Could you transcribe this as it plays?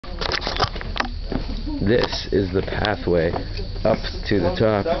this is the pathway up to the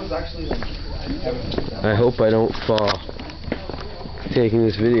top. I hope I don't fall taking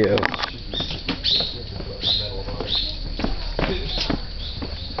this video. You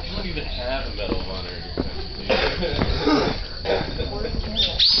don't even have a Medal of Honor.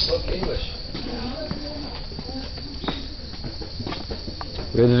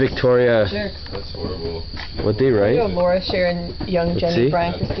 We're the Victoria. Sure. That's horrible. What day, right? You know, Laura, Sharon, Young, Let's Jenny, see.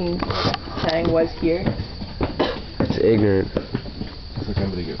 Brian, Christine, Tang was here. It's ignorant. It's like I'm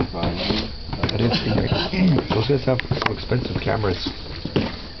gonna get fined. I didn't see it. Those guys have expensive cameras.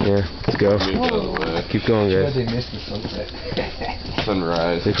 Yeah, let's go. Whoa. Keep going, guys. They missed the sunset.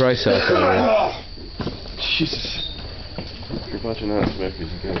 Sunrise. They probably saw it already. Jesus. You're a bunch of non-smokers. You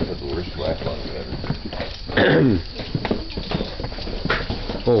guys have the worst Wi-Fi ever.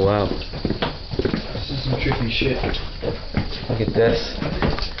 Oh, wow. This is some tricky shit. Look at this.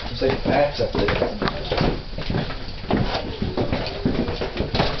 It's like bats up there.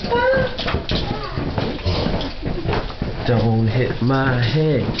 Don't hit my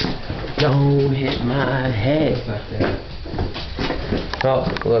head. Don't hit my head. Oh,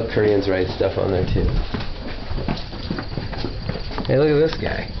 look, Koreans write stuff on there too. Hey, look at this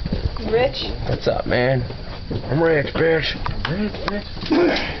guy. Rich? What's up, man? I'm rich, bitch.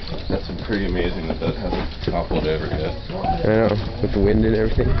 That's pretty amazing that hasn't toppled over yet. I know, with the wind and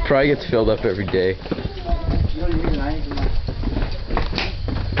everything. Probably gets filled up every day.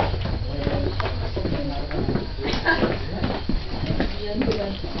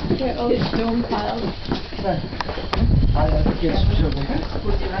 Here, oh, it's stone piles.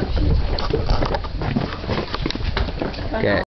 Okay.